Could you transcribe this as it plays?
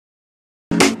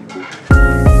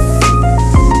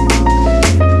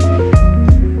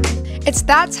It's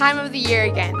that time of the year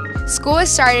again. School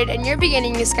has started and you're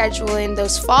beginning to schedule in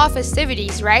those fall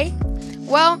festivities, right?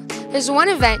 Well, there's one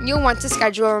event you'll want to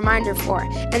schedule a reminder for,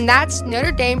 and that's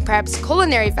Notre Dame Prep's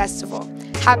Culinary Festival,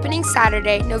 happening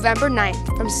Saturday, November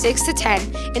 9th from 6 to 10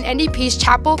 in NDP's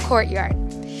Chapel Courtyard.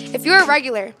 If you're a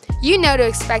regular, you know to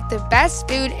expect the best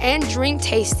food and drink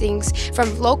tastings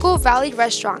from local Valley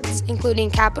restaurants,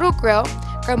 including Capitol Grill,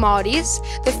 Grimaldi's,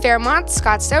 the Fairmont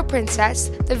Scottsdale Princess,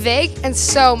 the Vig, and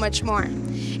so much more.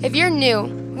 If you're new,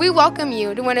 we welcome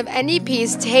you to one of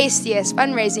NDP's tastiest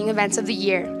fundraising events of the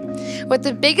year. With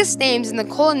the biggest names in the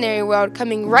culinary world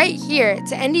coming right here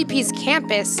to NDP's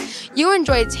campus, you'll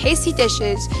enjoy tasty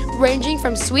dishes ranging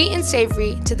from sweet and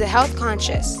savory to the health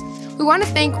conscious. We want to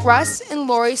thank Russ and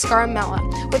Lori Scaramella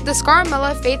with the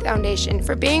Scaramella Faith Foundation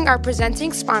for being our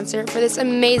presenting sponsor for this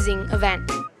amazing event.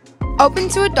 Open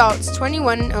to adults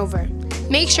 21 and over.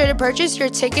 Make sure to purchase your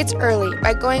tickets early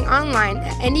by going online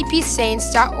at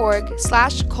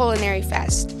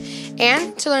ndpsaints.org/culinaryfest.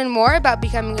 And to learn more about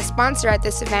becoming a sponsor at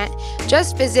this event,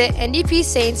 just visit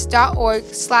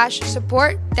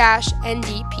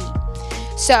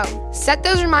ndpsaints.org/support-ndp. So, set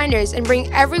those reminders and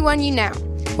bring everyone you know.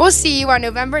 We'll see you on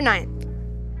November 9th.